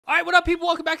All right, what up, people?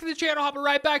 Welcome back to the channel. Hopping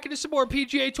right back into some more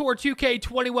PGA Tour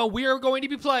 2K21. We are going to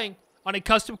be playing on a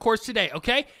custom course today,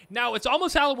 okay? Now, it's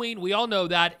almost Halloween. We all know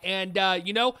that. And,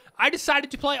 you know, I decided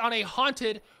to play on a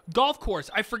haunted golf course.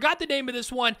 I forgot the name of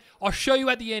this one. I'll show you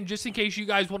at the end just in case you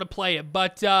guys want to play it.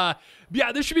 But, yeah,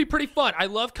 this should be pretty fun. I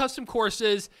love custom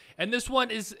courses. And this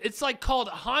one is, it's like called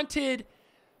Haunted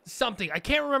something. I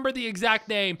can't remember the exact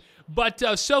name.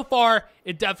 But so far,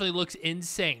 it definitely looks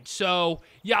insane. So,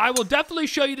 yeah, I will definitely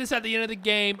show you this at the end of the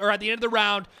game, or at the end of the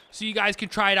round, so you guys can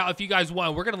try it out if you guys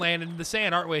want. We're going to land in the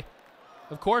sand, aren't we?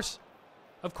 Of course.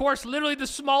 Of course, literally the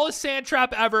smallest sand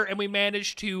trap ever, and we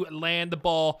managed to land the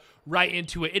ball right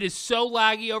into it. It is so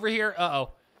laggy over here. Uh-oh.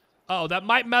 Uh-oh, that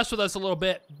might mess with us a little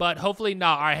bit, but hopefully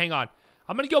not. All right, hang on.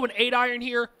 I'm going to go an 8-iron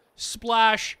here,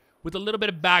 splash, with a little bit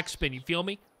of backspin. You feel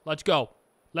me? Let's go.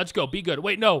 Let's go. Be good.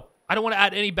 Wait, no. I don't want to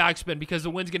add any backspin because the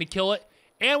wind's going to kill it.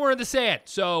 And we're in the sand.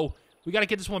 So we got to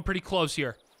get this one pretty close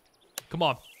here. Come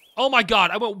on. Oh, my God.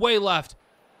 I went way left.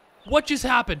 What just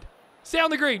happened? Stay on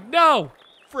the green. No.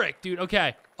 Frick, dude.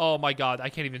 Okay. Oh, my God. I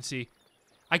can't even see.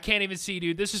 I can't even see,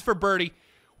 dude. This is for birdie.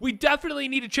 We definitely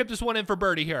need to chip this one in for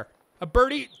birdie here. A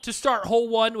birdie to start hole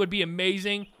one would be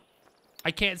amazing.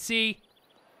 I can't see.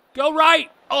 Go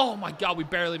right. Oh, my God. We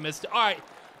barely missed it. All right.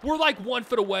 We're like 1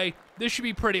 foot away. This should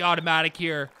be pretty automatic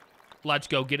here. Let's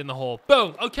go. Get in the hole.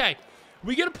 Boom. Okay.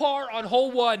 We get a par on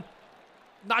hole one.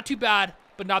 Not too bad,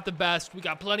 but not the best. We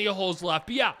got plenty of holes left.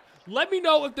 But yeah, let me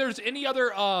know if there's any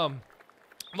other,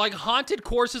 like haunted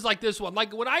courses like this one.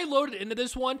 Like when I loaded into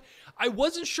this one, I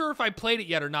wasn't sure if I played it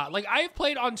yet or not. Like I have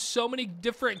played on so many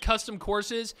different custom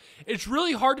courses. It's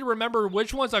really hard to remember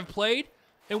which ones I've played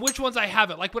and which ones I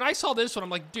haven't. Like when I saw this one, I'm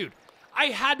like, dude, I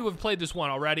had to have played this one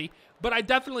already, but I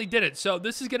definitely didn't. So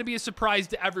this is going to be a surprise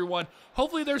to everyone.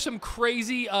 Hopefully there's some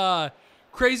crazy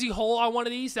crazy hole on one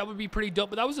of these. That would be pretty dope.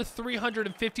 But that was a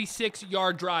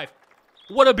 356-yard drive.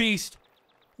 What a beast.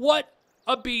 What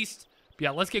a beast. But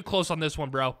yeah, let's get close on this one,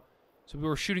 bro. So we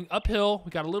were shooting uphill.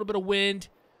 We got a little bit of wind.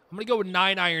 I'm going to go with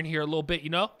 9-iron here a little bit, you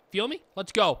know? Feel me?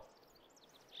 Let's go.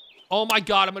 Oh, my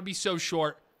God. I'm going to be so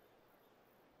short.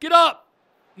 Get up.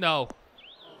 No.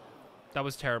 That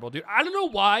was terrible, dude. I don't know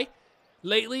why.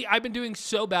 Lately, I've been doing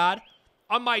so bad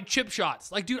on my chip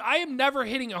shots. Like, dude, I am never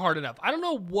hitting it hard enough. I don't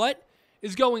know what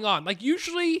is going on. Like,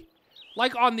 usually,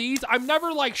 like, on these, I'm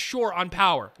never, like, short on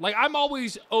power. Like, I'm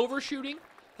always overshooting.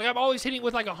 Like, I'm always hitting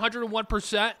with, like,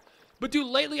 101%. But, dude,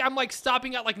 lately, I'm, like,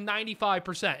 stopping at, like,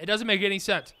 95%. It doesn't make any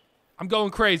sense. I'm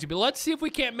going crazy. But let's see if we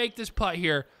can't make this putt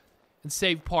here and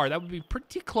save par. That would be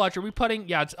pretty clutch. Are we putting?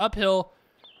 Yeah, it's uphill.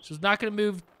 So it's not going to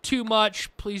move too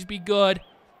much. Please be good.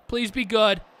 Please be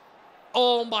good.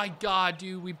 Oh, my God,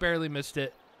 dude. We barely missed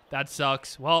it. That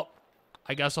sucks. Well,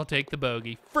 I guess I'll take the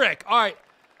bogey. Frick. All right.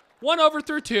 1 over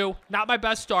through 2. Not my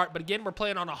best start. But, again, we're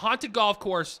playing on a haunted golf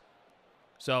course.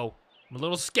 So, I'm a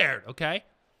little scared, okay?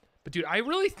 But, dude, I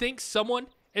really think someone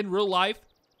in real life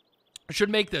should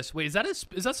make this. Wait, is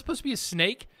that supposed to be a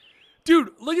snake?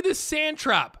 Dude, look at this sand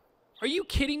trap. Are you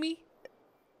kidding me?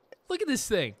 Look at this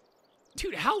thing.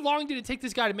 Dude, how long did it take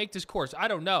this guy to make this course? I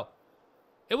don't know.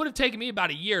 It would have taken me about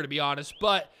a year, to be honest.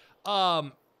 But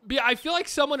yeah, I feel like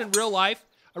someone in real life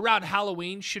around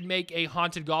Halloween should make a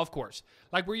haunted golf course.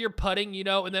 Like where you're putting, you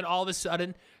know, and then all of a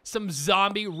sudden some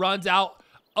zombie runs out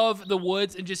of the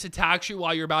woods and just attacks you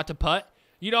while you're about to putt.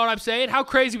 You know what I'm saying? How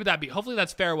crazy would that be? Hopefully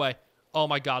that's fairway. Oh,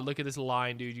 my God. Look at this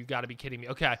line, dude. You got to be kidding me.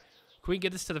 Okay. Can we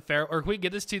get this to the fair? Or can we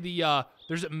get this to the,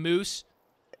 there's a moose.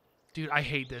 Dude, I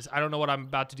hate this. I don't know what I'm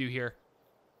about to do here.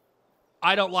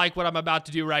 I don't like what I'm about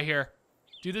to do right here.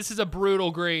 Dude, this is a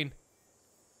brutal green.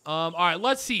 All right,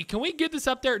 let's see. Can we get this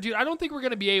up there? Dude, I don't think we're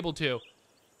going to be able to.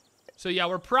 So, yeah,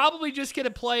 we're probably just going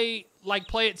to play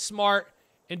it smart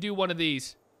and do one of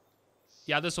these.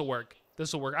 Yeah, this will work.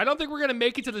 This will work. I don't think we're going to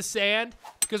make it to the sand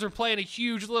because we're playing a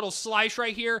huge little slice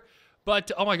right here.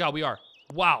 But, oh, my God, we are.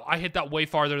 Wow, I hit that way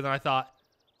farther than I thought.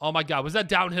 Oh, my God, was that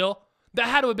downhill? That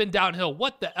had to have been downhill.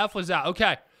 What the F was that?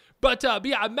 Okay. But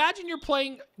yeah, imagine you're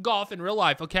playing golf in real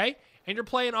life, okay? And you're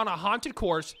playing on a haunted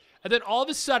course, and then all of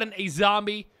a sudden a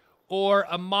zombie or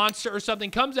a monster or something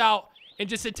comes out and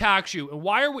just attacks you. And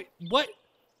why are we... What?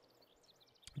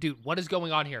 Dude, what is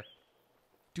going on here?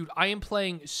 Dude, I am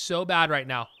playing so bad right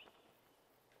now.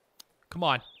 Come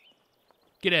on.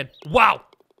 Get in. Wow.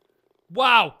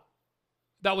 Wow.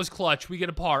 That was clutch. We get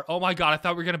a par. Oh, my God. I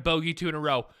thought we were going to bogey 2 in a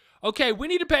row. Okay, we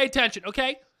need to pay attention,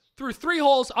 okay? Through 3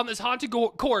 holes on this haunted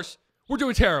course, we're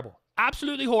doing terrible.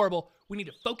 Absolutely horrible. We need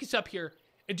to focus up here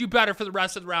and do better for the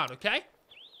rest of the round, okay?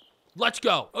 Let's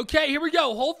go. Okay, here we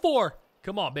go. Hole 4.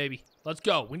 Come on, baby. Let's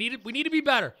go. We need to be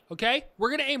better, okay? We're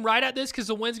going to aim right at this because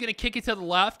the wind's going to kick it to the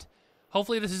left.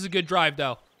 Hopefully this is a good drive,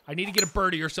 though. I need to get a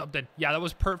birdie or something. Yeah, that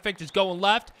was perfect. It's going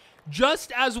left.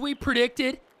 Just as we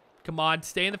predicted. Come on,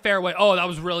 stay in the fairway. Oh, that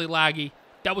was really laggy.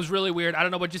 That was really weird. I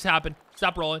don't know what just happened.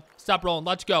 Stop rolling. Stop rolling.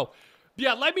 Let's go.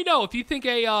 Yeah, let me know if you think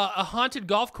a haunted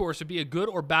golf course would be a good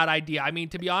or bad idea. I mean,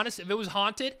 to be honest, if it was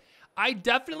haunted, I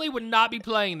definitely would not be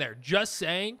playing there. Just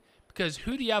saying, because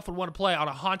who the F would want to play on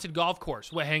a haunted golf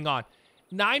course? Wait, hang on.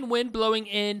 9 wind blowing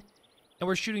in, and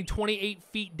we're shooting 28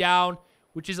 feet down,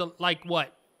 which is like,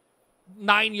 what,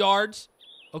 9 yards?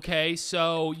 Okay,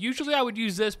 so usually I would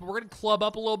use this, but we're going to club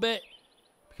up a little bit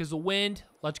because the wind.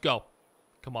 Let's go.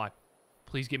 Come on.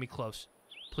 Please get me close.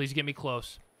 Please get me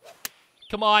close.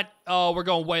 Come on. Oh, we're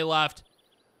going way left.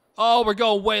 Oh, we're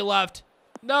going way left.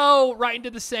 No, right into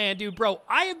the sand, dude. Bro,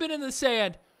 I have been in the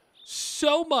sand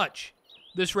so much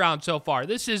this round so far.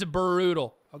 This is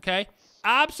brutal, okay?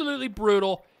 Absolutely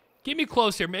brutal. Get me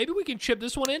close here. Maybe we can chip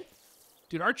this one in.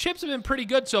 Dude, our chips have been pretty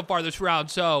good so far this round,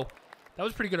 so that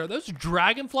was pretty good. Are those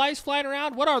dragonflies flying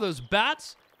around? What are those,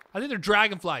 bats? I think they're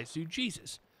dragonflies, dude.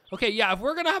 Jesus. Okay, yeah, if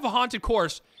we're going to have a haunted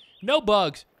course, no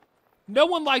bugs. No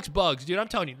one likes bugs, dude. I'm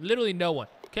telling you, literally no one.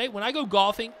 Okay, when I go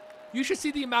golfing, you should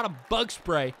see the amount of bug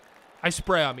spray I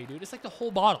spray on me, dude. It's like the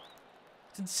whole bottle.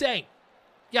 It's insane.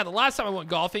 Yeah, the last time I went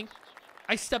golfing,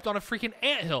 I stepped on a freaking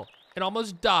anthill and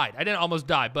almost died. I didn't almost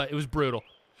die, but it was brutal.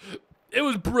 It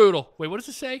was brutal. Wait, what does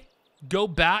it say? Go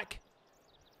back?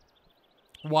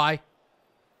 Why?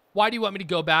 Why do you want me to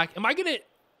go back? Am I gonna...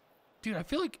 Dude, I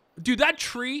feel like... Dude, that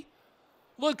tree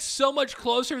looks so much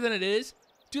closer than it is.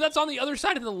 Dude, that's on the other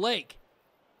side of the lake.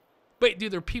 Wait,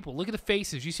 dude, there are people. Look at the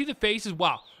faces. You see the faces?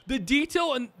 Wow. The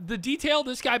detail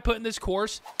this guy put in this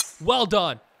course, well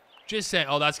done. Just saying.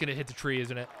 Oh, that's going to hit the tree,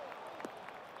 isn't it?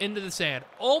 Into the sand.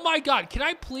 Oh, my God. Can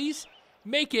I please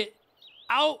make it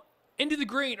out into the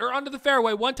green or under the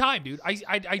fairway one time, dude?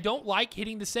 I don't like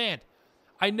hitting the sand.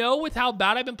 I know with how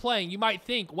bad I've been playing, you might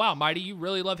think, wow, Mighty, you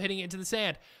really love hitting it into the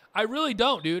sand. I really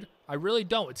don't, dude. I really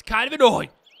don't. It's kind of annoying.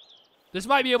 This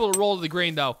might be able to roll to the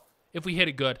green, though, if we hit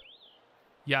it good.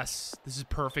 Yes, this is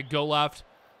perfect. Go left.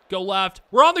 Go left.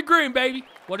 We're on the green, baby.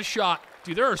 What a shot.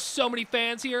 Dude, there are so many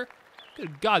fans here.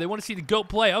 Good God, they want to see the GOAT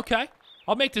play. Okay,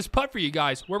 I'll make this putt for you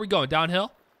guys. Where are we going?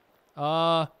 Downhill?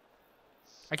 I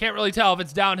can't really tell if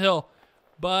it's downhill,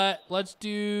 but let's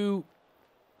do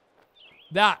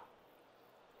that.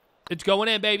 It's going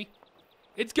in, baby.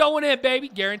 It's going in, baby.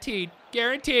 Guaranteed.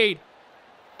 Guaranteed.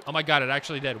 Oh, my God, it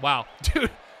actually did. Wow.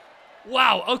 Dude.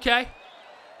 Wow, okay.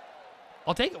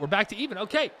 I'll take it. We're back to even.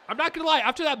 Okay, I'm not going to lie.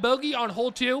 After that bogey on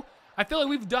hole 2, I feel like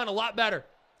we've done a lot better.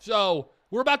 So,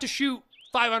 we're about to shoot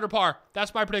 5 under par.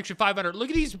 That's my prediction, 5 under. Look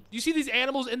at these. You see these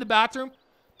animals in the bathroom?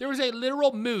 There was a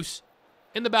literal moose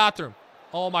in the bathroom.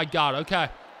 Oh, my God. Okay.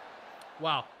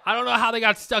 Wow. I don't know how they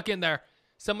got stuck in there.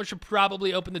 Someone should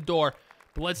probably open the door.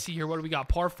 But let's see here. What do we got?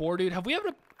 Par 4, dude. Have we ever...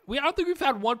 I don't think we've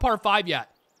had one par 5 yet.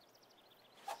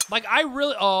 Like, I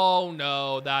really... Oh,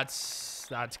 no. That's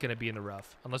going to be in the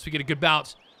rough. Unless we get a good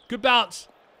bounce. Good bounce.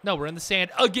 No, we're in the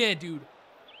sand again, dude.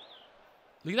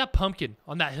 Look at that pumpkin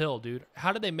on that hill, dude.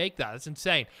 How did they make that? That's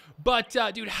insane. But,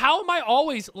 dude, how am I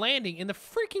always landing in the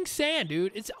freaking sand,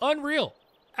 dude? It's unreal.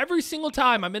 Every single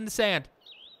time I'm in the sand.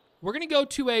 We're going to go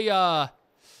to a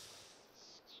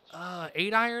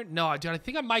 8-iron? No, dude, I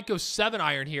think I might go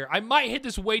 7-iron here. I might hit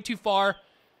this way too far,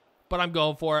 but I'm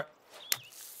going for it.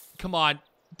 Come on.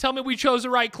 Tell me we chose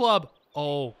the right club.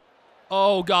 Oh.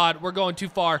 Oh, God. We're going too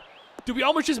far. Dude, we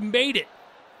almost just made it.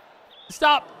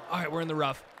 Stop. All right, we're in the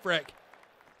rough. Frick.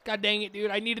 God dang it, dude.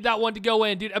 I needed that one to go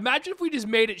in. Dude, imagine if we just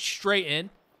made it straight in.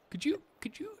 Could you?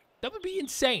 That would be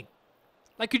insane.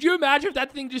 Like, could you imagine if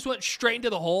that thing just went straight into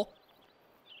the hole?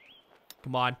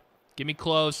 Come on. Get me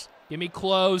close. Get me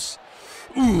close.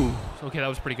 Ooh. Okay, that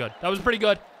was pretty good. That was pretty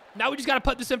good. Now we just got to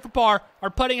put this in for par. Our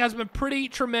putting has been pretty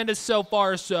tremendous so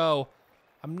far, so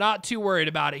I'm not too worried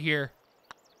about it here.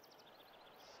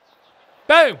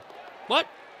 Boom. What?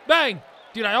 Bang.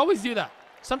 Dude, I always do that.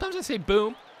 Sometimes I say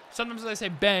boom. Sometimes I say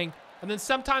bang. And then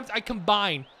sometimes I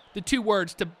combine the two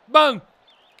words to bang.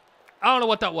 I don't know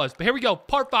what that was, but here we go.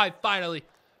 Par 5, finally.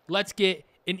 Let's get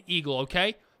an eagle,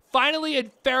 okay? Finally a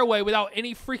fairway without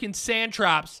any freaking sand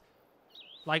traps.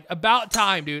 Like, about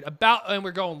time, dude. And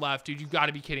we're going left, dude. You've got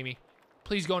to be kidding me.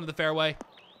 Please go into the fairway.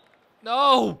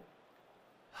 No.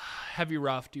 Heavy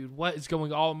rough, dude. What is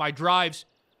going on with my drives?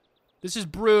 This is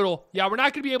brutal. Yeah, we're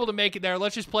not going to be able to make it there.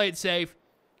 Let's just play it safe.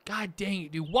 God dang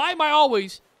it, dude. Why am I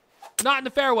always not in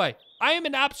the fairway? I am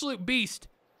an absolute beast.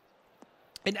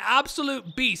 An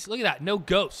absolute beast. Look at that. No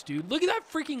ghost, dude. Look at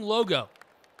that freaking logo.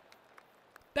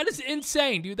 That is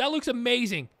insane, dude. That looks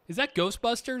amazing. Is that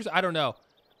Ghostbusters? I don't know.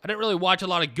 I didn't really watch a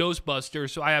lot of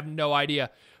Ghostbusters, so I have no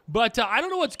idea. But I don't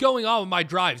know what's going on with my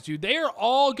drives, dude. They are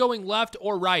all going left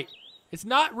or right. It's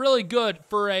not really good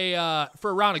for a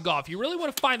round of golf. You really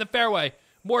want to find the fairway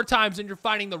more times than you're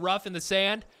finding the rough in the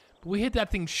sand. But we hit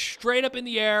that thing straight up in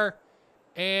the air.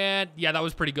 And, yeah, that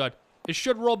was pretty good. It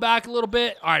should roll back a little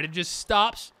bit. All right, it just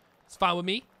stops. It's fine with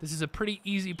me. This is a pretty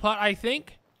easy putt, I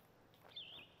think.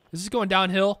 This is going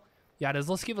downhill. Yeah, it is.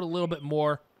 Let's give it a little bit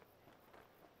more.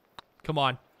 Come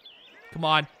on. Come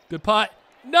on. Good putt.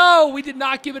 No, we did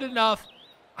not give it enough.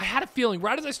 I had a feeling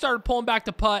right as I started pulling back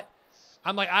the putt,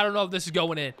 I'm like, I don't know if this is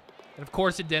going in. And, of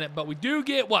course, it didn't. But we do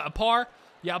get, what, a par?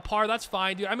 Yeah, a par. That's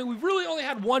fine, dude. I mean, we really only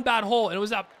had one bad hole, and it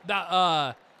was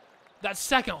that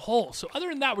second hole. So, other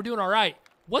than that, we're doing all right.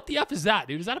 What the F is that,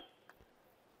 dude? Is that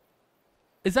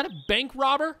a bank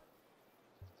robber?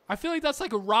 I feel like that's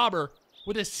like a robber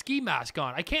with a ski mask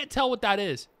on. I can't tell what that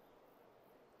is.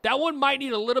 That one might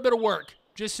need a little bit of work.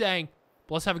 Just saying.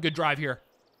 But let's have a good drive here.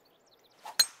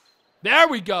 There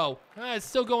we go. It's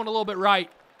still going a little bit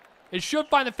right. It should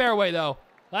find the fairway, though.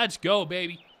 Let's go,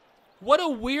 baby. What a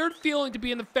weird feeling to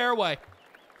be in the fairway.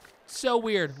 So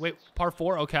weird. Wait, par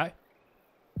 4? Okay.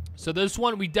 So this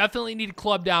one, we definitely need to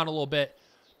club down a little bit.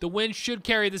 The wind should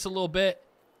carry this a little bit.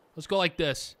 Let's go like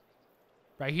this.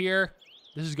 Right here.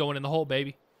 This is going in the hole,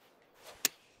 baby.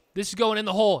 This is going in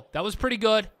the hole. That was pretty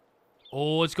good.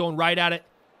 Oh, it's going right at it.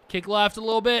 Kick left a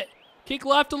little bit. Kick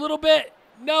left a little bit.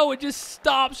 No, it just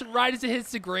stops right as it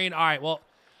hits the green. All right, well,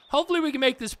 hopefully we can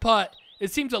make this putt.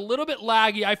 It seems a little bit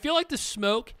laggy. I feel like the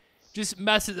smoke just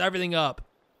messes everything up.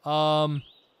 Where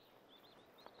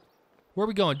are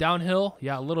we going? Downhill?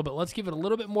 Yeah, a little bit. Let's give it a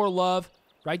little bit more love.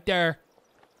 Right there.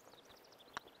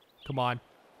 Come on.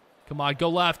 Come on, go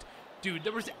left. Dude,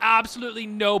 there was absolutely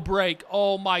no break.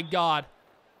 Oh, my God.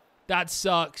 That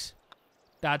sucks.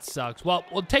 That sucks. Well,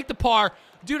 we'll take the par.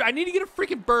 Dude, I need to get a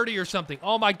freaking birdie or something.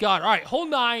 Oh, my God. All right, hole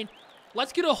 9.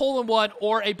 Let's get a hole-in-one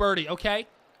or a birdie, okay?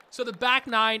 So the back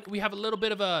 9, we have a little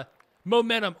bit of a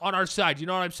momentum on our side. You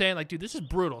know what I'm saying? Like, dude, this is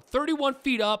brutal. 31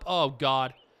 feet up. Oh,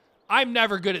 God. I'm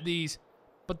never good at these.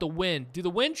 But the wind. Dude, the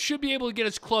wind should be able to get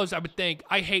us close, I would think.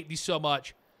 I hate these so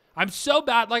much. I'm so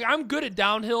bad. Like, I'm good at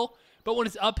downhill, but when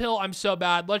it's uphill, I'm so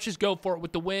bad. Let's just go for it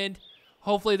with the wind.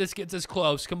 Hopefully this gets us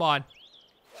close. Come on.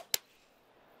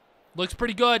 Looks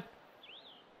pretty good.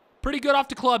 Pretty good off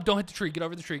the club. Don't hit the tree. Get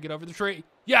over the tree. Get over the tree.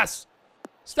 Yes.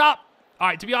 Stop. All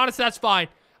right, to be honest, that's fine.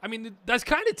 I mean, that's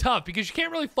kind of tough because you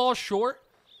can't really fall short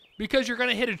because you're going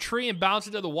to hit a tree and bounce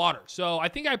into the water. So I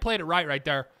think I played it right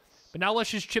there. But now let's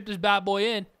just chip this bad boy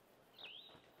in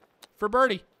for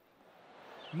birdie.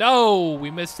 No,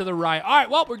 we missed to the right. All right,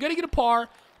 well, we're going to get a par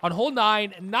on hole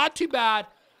 9. Not too bad.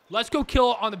 Let's go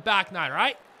kill it on the back 9, all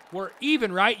right? We're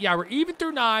even, right? Yeah, we're even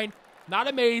through 9. Not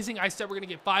amazing. I said we're going to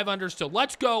get 5 under, so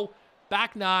let's go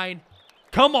back 9.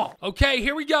 Come on. Okay,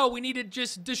 here we go. We need to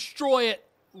just destroy it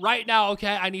right now,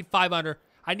 okay? I need 5 under.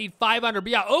 I need 5 under.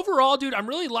 But yeah, overall, dude, I'm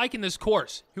really liking this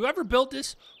course. Whoever built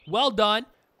this, well done.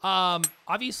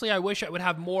 Obviously, I wish I would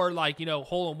have more, like, you know,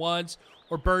 hole-in-ones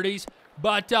or birdies.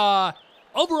 But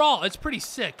overall, it's pretty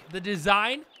sick. The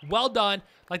design, well done.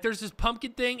 Like, there's this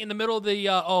pumpkin thing in the middle of the,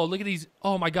 oh, look at these.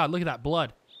 Oh, my God, look at that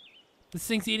blood. This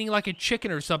thing's eating like a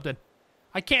chicken or something.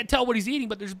 I can't tell what he's eating,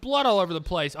 but there's blood all over the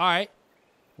place. All right.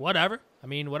 Whatever. I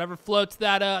mean, whatever floats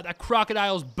that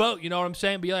crocodile's boat, you know what I'm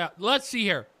saying? But yeah, let's see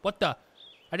here. What the?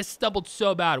 I just stumbled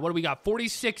so bad. What do we got?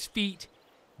 46 feet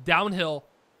downhill.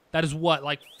 That is what?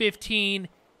 Like 15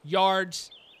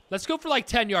 yards. Let's go for like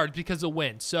 10 yards because of the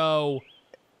wind. So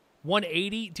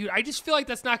 180. Dude, I just feel like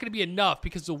that's not going to be enough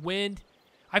because of the wind.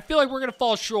 I feel like we're going to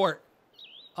fall short.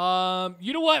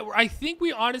 You know what? I think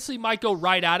we honestly might go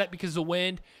right at it because of the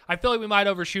wind. I feel like we might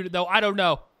overshoot it, though. I don't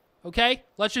know. Okay?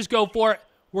 Let's just go for it.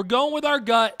 We're going with our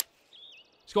gut.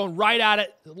 It's going right at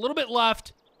it. A little bit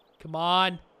left. Come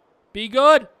on. Be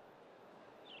good.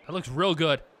 That looks real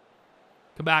good.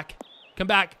 Come back. Come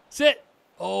back. Sit.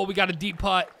 Oh, we got a deep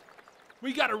putt.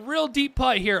 We got a real deep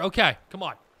putt here. Okay, come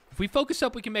on. If we focus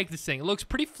up, we can make this thing. It looks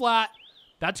pretty flat.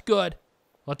 That's good.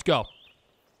 Let's go.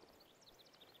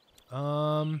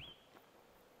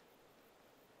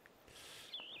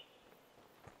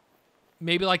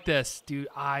 Maybe like this. Dude,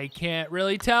 I can't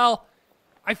really tell.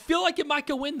 I feel like it might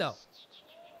go in, though.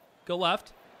 Go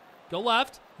left. Go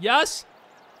left. Yes.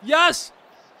 Yes.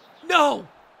 No.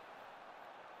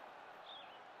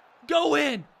 Go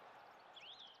in.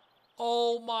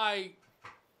 Oh, my.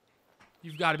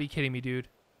 You've got to be kidding me, dude.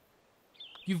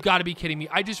 You've got to be kidding me.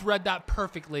 I just read that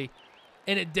perfectly,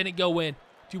 and it didn't go in.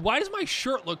 Dude, why does my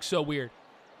shirt look so weird?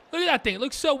 Look at that thing. It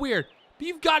looks so weird. But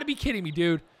you've got to be kidding me,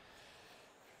 dude.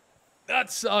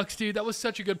 That sucks, dude. That was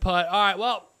such a good putt. All right,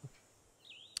 well,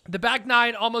 the back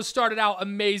nine almost started out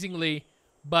amazingly.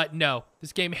 But no,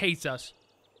 this game hates us.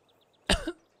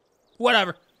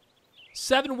 Whatever.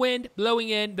 7 wind blowing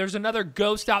in. There's another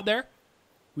ghost out there.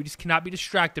 We just cannot be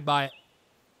distracted by it.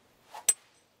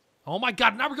 Oh my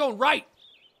god, now we're going right.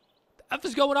 The F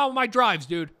is going on with my drives,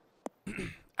 dude.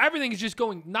 Everything is just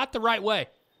going not the right way.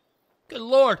 Good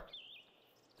lord.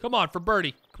 Come on, for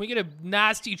birdie. Can we get a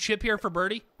nasty chip here for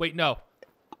birdie? Wait, no.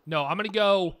 No, I'm going to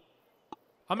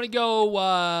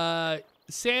go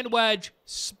sand wedge,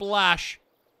 splash.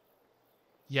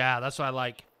 Yeah, that's what I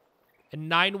like. A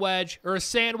 9 wedge, or a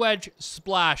sand wedge,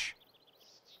 splash.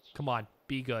 Come on,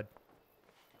 be good.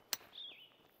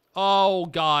 Oh,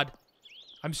 God.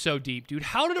 I'm so deep, dude.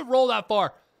 How did it roll that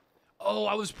far? Oh,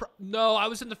 I was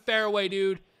in the fairway,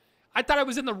 dude. I thought I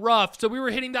was in the rough, so we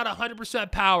were hitting that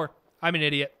 100% power. I'm an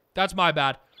idiot. That's my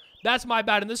bad. That's my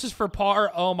bad, and this is for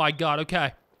par. Oh, my God,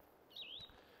 okay.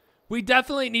 We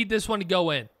definitely need this one to go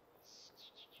in.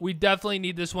 We definitely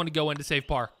need this one to go in to save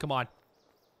par. Come on.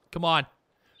 Come on.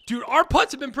 Dude, our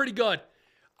putts have been pretty good.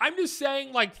 I'm just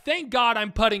saying, like, thank God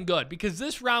I'm putting good, because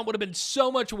this round would have been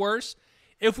so much worse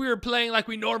if we were playing like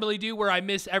we normally do, where I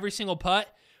miss every single putt.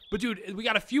 But, dude, we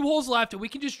got a few holes left, and we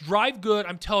can just drive good.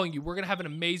 I'm telling you, we're going to have an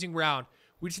amazing round.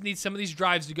 We just need some of these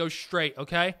drives to go straight,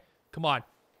 okay? Come on.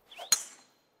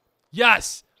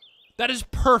 Yes! That is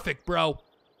perfect, bro.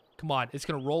 Come on. It's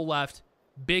going to roll left.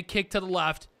 Big kick to the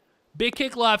left. Big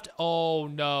kick left. Oh,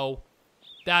 no.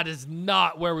 That is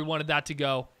not where we wanted that to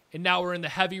go. And now we're in the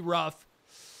heavy rough.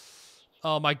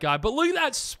 Oh, my God. But look at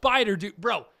that spider, dude.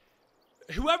 Bro,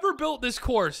 whoever built this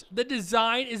course, the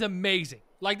design is amazing.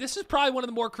 Like, this is probably one of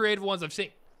the more creative ones I've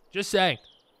seen. Just saying.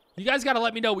 You guys got to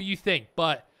let me know what you think.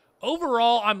 But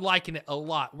overall, I'm liking it a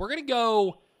lot. We're going to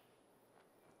go...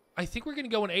 I think we're going to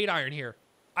go an 8-iron here.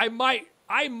 I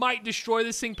might destroy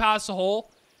this thing past the hole.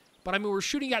 But, I mean, we're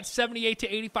shooting at 78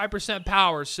 to 85%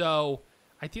 power. So,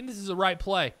 I think this is the right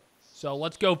play. So,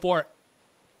 let's go for it.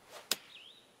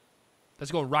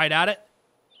 Let's go right at it.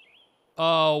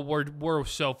 Oh, we're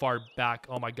so far back.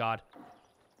 Oh, my God.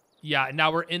 Yeah,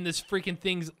 now we're in this freaking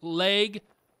thing's leg.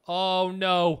 Oh,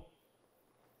 no.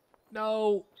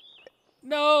 No.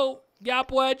 No.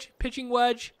 Gap wedge. Pitching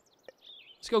wedge.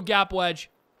 Let's go gap wedge.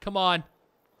 Come on.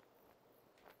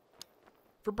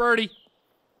 For birdie.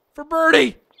 For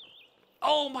birdie.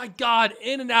 Oh, my God.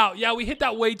 In and out. Yeah, we hit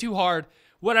that way too hard.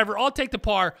 Whatever. I'll take the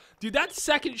par. Dude, that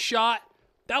second shot,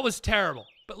 that was terrible.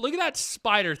 But look at that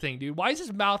spider thing, dude. Why does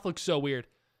his mouth look so weird?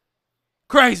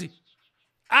 Crazy.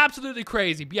 Absolutely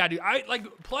crazy. But yeah, dude, I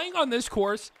like playing on this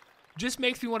course just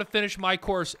makes me want to finish my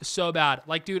course so bad.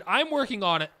 Like, dude, I'm working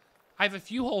on it. I have a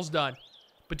few holes done.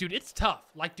 But, dude, it's tough.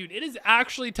 Like, dude, it is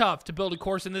actually tough to build a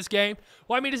course in this game.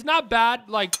 Well, I mean, it's not bad.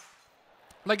 Like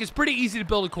it's pretty easy to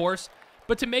build a course.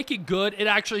 But to make it good, it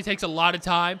actually takes a lot of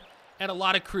time and a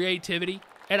lot of creativity.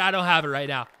 And I don't have it right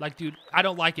now. Like, dude, I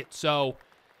don't like it. So,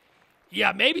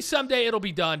 yeah, maybe someday it'll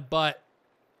be done. But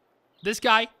this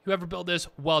guy, whoever built this,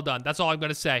 well done. That's all I'm going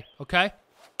to say, okay?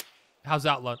 How's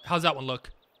that look? How's that one look?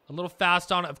 A little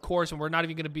fast on it, of course, and we're not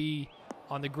even going to be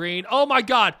on the green. Oh, my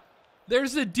God.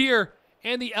 There's the deer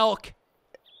and the elk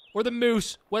or the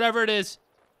moose, whatever it is.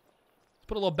 Let's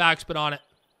put a little backspin on it.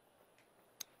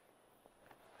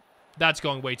 That's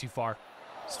going way too far.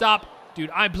 Stop. Dude,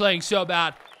 I'm playing so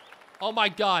bad. Oh, my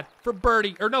God. For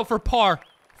birdie. Or no, for par.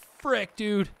 Frick,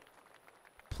 dude.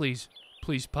 Please.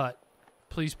 Please putt.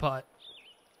 Please putt.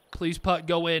 Please putt.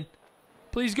 Go in.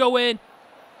 Please go in.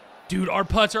 Dude, our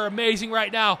putts are amazing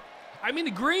right now. I mean,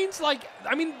 the greens,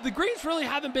 the greens really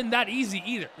haven't been that easy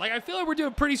either. Like, I feel like we're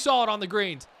doing pretty solid on the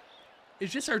greens.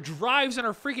 It's just our drives and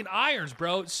our freaking irons,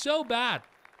 bro. It's so bad.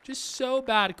 Just so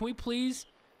bad. Can we please?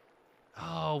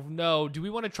 Oh, no. Do we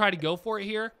want to try to go for it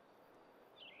here?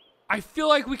 I feel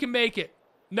like we can make it.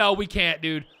 No, we can't,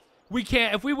 dude. We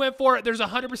can't. If we went for it, there's a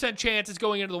 100% chance it's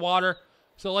going into the water.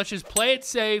 So let's just play it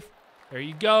safe. There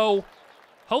you go.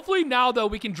 Hopefully now, though,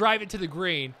 we can drive it to the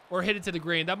green or hit it to the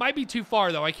green. That might be too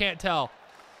far, though. I can't tell.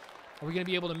 Are we going to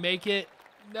be able to make it?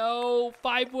 No.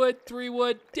 5 wood, 3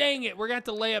 wood. Dang it. We're going to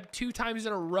have to lay up 2 times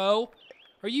in a row.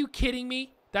 Are you kidding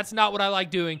me? That's not what I like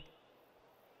doing.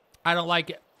 I don't like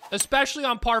it, especially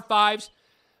on par 5s.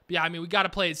 But yeah, I mean, we got to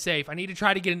play it safe. I need to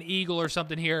try to get an eagle or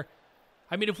something here.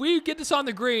 I mean, if we get this on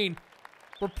the green,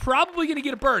 we're probably going to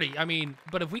get a birdie. I mean,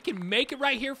 but if we can make it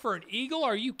right here for an eagle,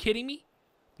 are you kidding me?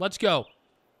 Let's go.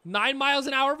 9 miles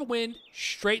an hour of a wind,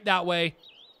 straight that way.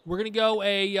 We're going to go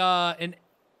an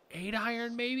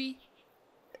 8-iron maybe?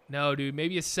 No, dude,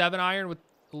 maybe a 7-iron with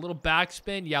a little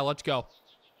backspin. Yeah, let's go.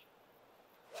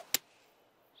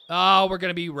 Oh, we're going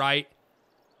to be right.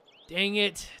 Dang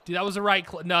it. Dude, that was the right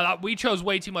club. No, we chose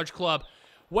way too much club.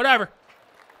 Whatever.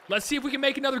 Let's see if we can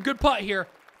make another good putt here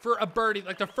for a birdie,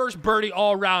 like the first birdie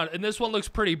all around, and this one looks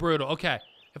pretty brutal. Okay,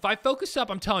 if I focus up,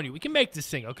 I'm telling you, we can make this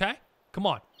thing, okay? Come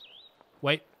on.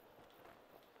 Wait.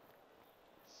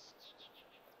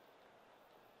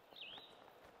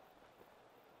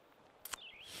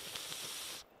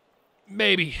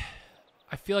 Maybe.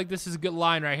 I feel like this is a good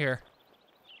line right here.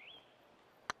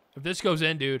 If this goes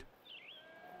in, dude.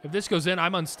 If this goes in,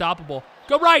 I'm unstoppable.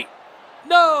 Go right.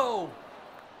 No.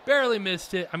 Barely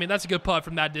missed it. I mean, that's a good putt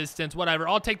from that distance. Whatever.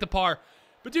 I'll take the par.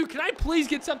 But, dude, can I please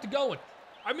get something going?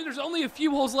 I mean, there's only a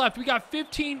few holes left. We got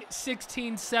 15,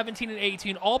 16, 17, and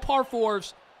 18. All par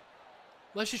 4s.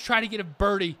 Let's just try to get a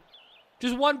birdie.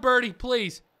 Just one birdie,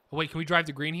 please. Oh, wait, can we drive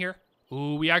the green here?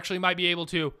 Ooh, we actually might be able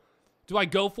to. Do I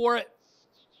go for it?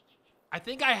 I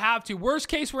think I have to. Worst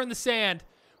case, we're in the sand.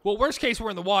 Well, worst case, we're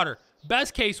in the water.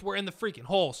 Best case, we're in the freaking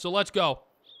hole. So let's go.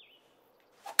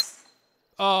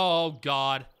 Oh,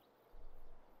 God.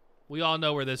 We all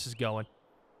know where this is going.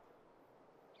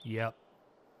 Yep.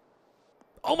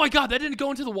 Oh, my God. That didn't go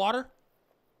into the water?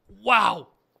 Wow.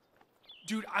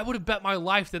 Dude, I would have bet my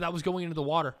life that that was going into the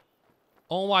water.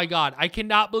 Oh, my God. I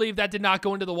cannot believe that did not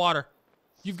go into the water.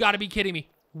 You've got to be kidding me.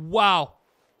 Wow.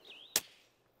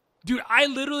 Dude, I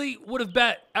literally would have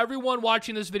bet everyone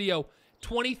watching this video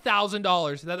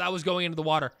 $20,000 that that was going into the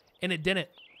water, and it didn't.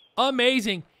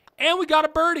 Amazing. And we got a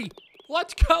birdie.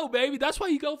 Let's go, baby. That's why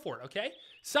you go for it, okay?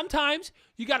 Sometimes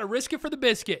you got to risk it for the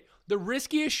biscuit. The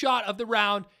riskiest shot of the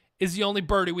round is the only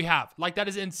birdie we have. Like, that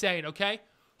is insane, okay?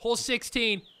 Hole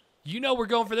 16. You know we're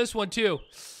going for this one, too.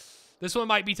 This one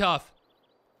might be tough.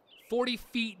 40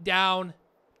 feet down.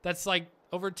 That's like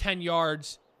over 10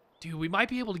 yards. Dude, we might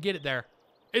be able to get it there.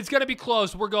 It's going to be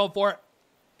close. We're going for it.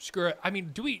 Screw it. I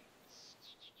mean,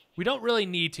 we don't really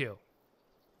need to.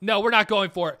 No, we're not going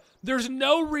for it. There's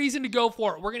no reason to go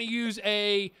for it. We're going to use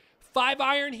a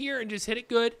 5-iron here and just hit it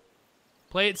good.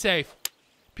 Play it safe.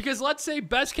 Because let's say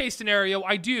best case scenario,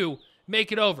 I do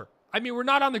make it over. I mean, we're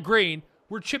not on the green.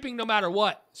 We're chipping no matter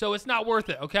what. So it's not worth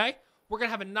it, okay? We're going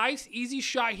to have a nice, easy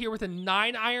shot here with a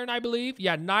 9-iron, I believe.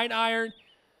 Yeah, 9-iron.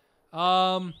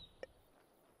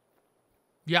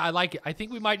 Yeah, I like it. I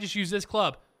think we might just use this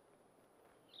club.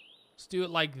 Let's do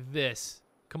it like this.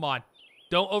 Come on.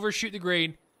 Don't overshoot the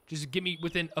green. Just get me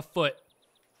within a foot.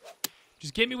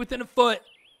 Just get me within a foot.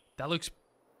 That looks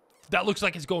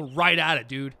like it's going right at it,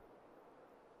 dude.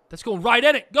 That's going right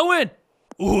at it. Go in.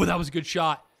 Ooh, that was a good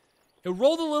shot. It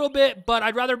rolled a little bit, but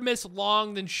I'd rather miss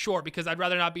long than short because I'd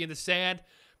rather not be in the sand.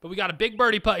 But we got a big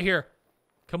birdie putt here.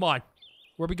 Come on.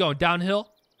 Where are we going?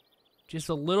 Downhill? Just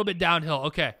a little bit downhill.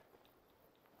 Okay.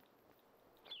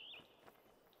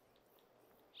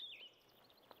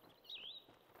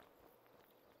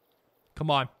 Come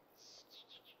on.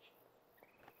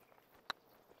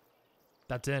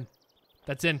 That's in.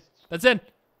 That's in. That's in.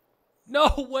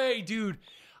 No way, dude.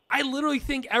 I literally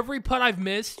think every putt I've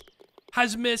missed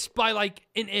has missed by like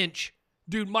an inch.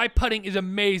 Dude, my putting is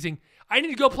amazing. I need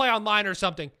to go play online or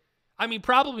something. I mean,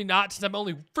 probably not since I'm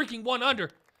only freaking 1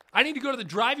 under. I need to go to the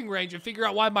driving range and figure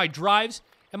out why my drives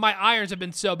and my irons have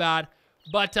been so bad.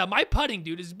 But my putting,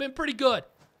 dude, has been pretty good.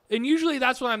 And usually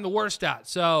that's what I'm the worst at.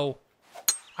 So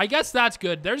I guess that's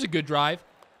good. There's a good drive.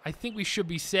 I think we should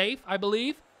be safe, I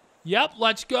believe. Yep,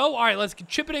 let's go. All right, let's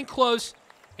chip it in close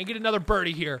and get another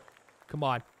birdie here. Come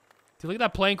on. Dude, look at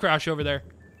that plane crash over there.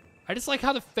 I just like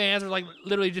how the fans are like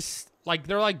literally just like,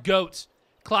 they're like goats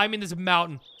climbing this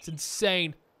mountain. It's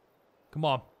insane. Come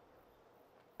on.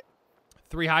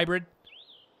 3 hybrid.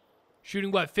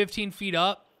 Shooting what, 15 feet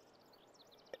up?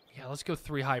 Yeah, let's go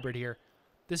 3 hybrid here.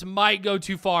 This might go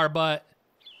too far, but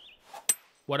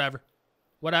whatever.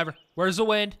 Whatever. Where's the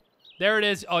wind? There it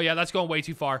is. Oh, yeah, that's going way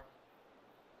too far.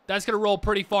 That's going to roll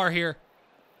pretty far here.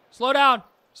 Slow down.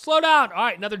 Slow down. All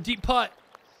right, another deep putt.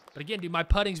 But again, dude, my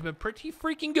putting's been pretty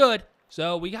freaking good.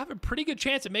 So we have a pretty good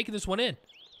chance at making this one in.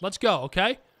 Let's go,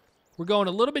 okay? We're going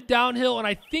a little bit downhill and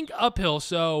I think uphill,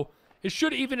 so it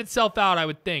should even itself out, I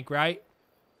would think, right?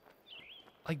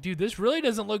 Like, dude, this really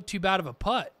doesn't look too bad of a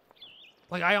putt.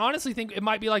 Like, I honestly think it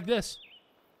might be like this.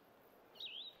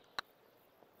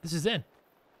 This is in.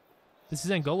 This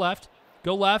is in. Go left.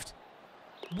 Go left.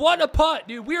 What a putt,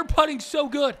 dude. We are putting so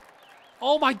good.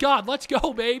 Oh, my God. Let's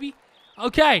go, baby.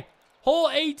 Okay. Hole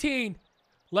 18.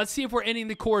 Let's see if we're ending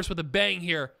the course with a bang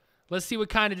here. Let's see what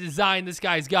kind of design this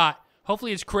guy's got.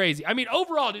 Hopefully it's crazy. I mean,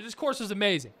 overall, dude, this course was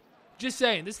amazing. Just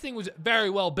saying. This thing was very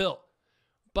well built.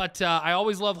 But I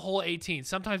always love hole 18.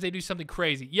 Sometimes they do something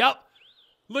crazy. Yep.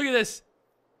 Look at this.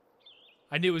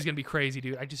 I knew it was going to be crazy,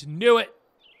 dude. I just knew it.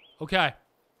 Okay.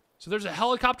 So there's a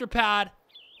helicopter pad,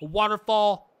 a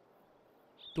waterfall.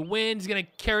 The wind's going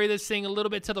to carry this thing a little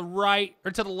bit to the right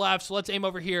or to the left. So let's aim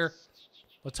over here.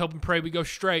 Let's hope and pray we go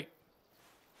straight.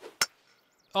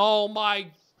 Oh, my.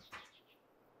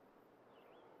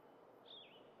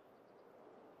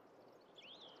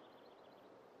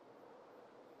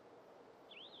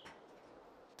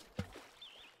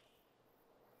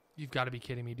 You've got to be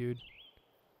kidding me, dude.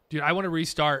 Dude, I want to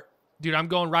restart. Dude, I'm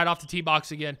going right off the tee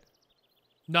box again.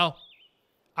 No.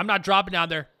 I'm not dropping down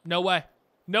there. No way.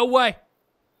 No way.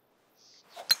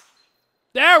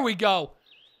 There we go.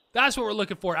 That's what we're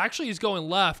looking for. Actually, he's going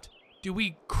left. Dude,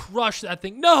 we crushed that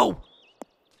thing. No!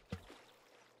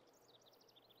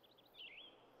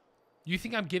 You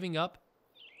think I'm giving up?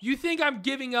 You think I'm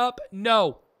giving up?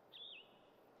 No.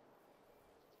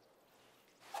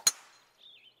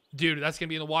 Dude, that's going to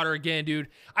be in the water again, dude.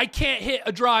 I can't hit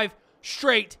a drive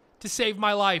straight to save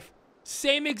my life.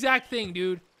 Same exact thing,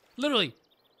 dude. Literally.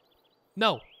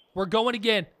 No. We're going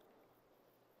again.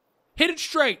 Hit it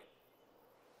straight.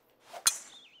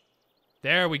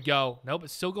 There we go. Nope,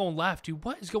 it's still going left, dude.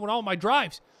 What is going on with my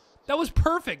drives? That was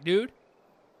perfect, dude.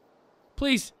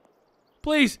 Please.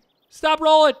 Please. Stop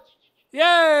rolling.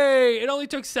 Yay! It only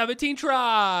took 17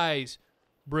 tries.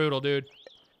 Brutal, dude.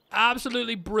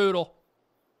 Absolutely brutal.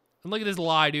 And look at this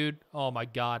lie, dude. Oh, my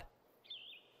God.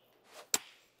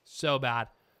 So bad.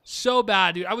 So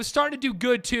bad, dude. I was starting to do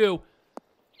good, too.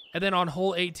 And then on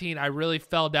hole 18, I really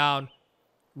fell down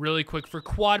really quick for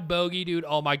quad bogey, dude.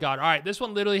 Oh, my God. All right, this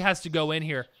one literally has to go in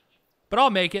here. But I'll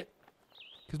make it.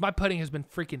 Because my putting has been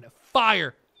freaking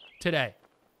fire today.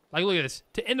 Like, look at this.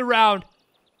 To end the round.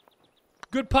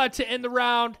 Good putt to end the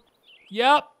round.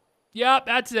 Yep. Yep,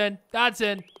 that's in. That's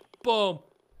in. Boom.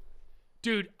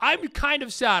 Dude, I'm kind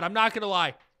of sad. I'm not going to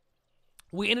lie.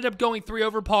 We ended up going 3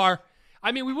 over par.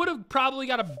 I mean, we would have probably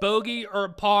got a bogey or a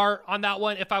par on that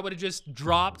one if I would have just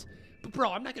dropped. But,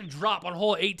 bro, I'm not going to drop on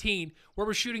hole 18 where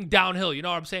we're shooting downhill. You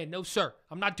know what I'm saying? No, sir.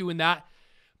 I'm not doing that.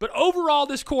 But overall,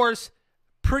 this course,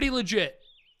 pretty legit.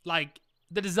 Like,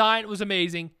 the design was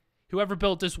amazing. Whoever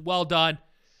built this, well done.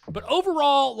 But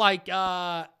overall, like,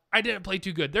 I didn't play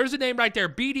too good. There's a name right there.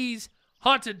 BD's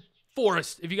Haunted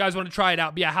Forest, if you guys want to try it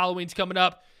out. But yeah, Halloween's coming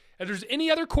up. If there's any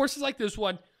other courses like this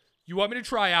one you want me to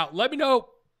try out, let me know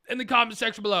in the comment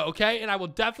section below, okay? And I will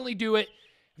definitely do it.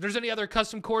 If there's any other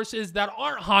custom courses that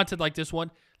aren't haunted like this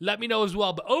one, let me know as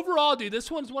well. But overall, dude,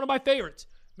 this one's one of my favorites.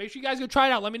 Make sure you guys go try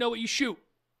it out. Let me know what you shoot.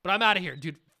 But I'm out of here.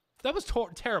 Dude, that was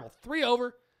terrible. 3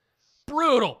 over.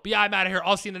 Brutal. But yeah, I'm out of here.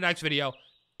 I'll see you in the next video.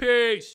 Peace.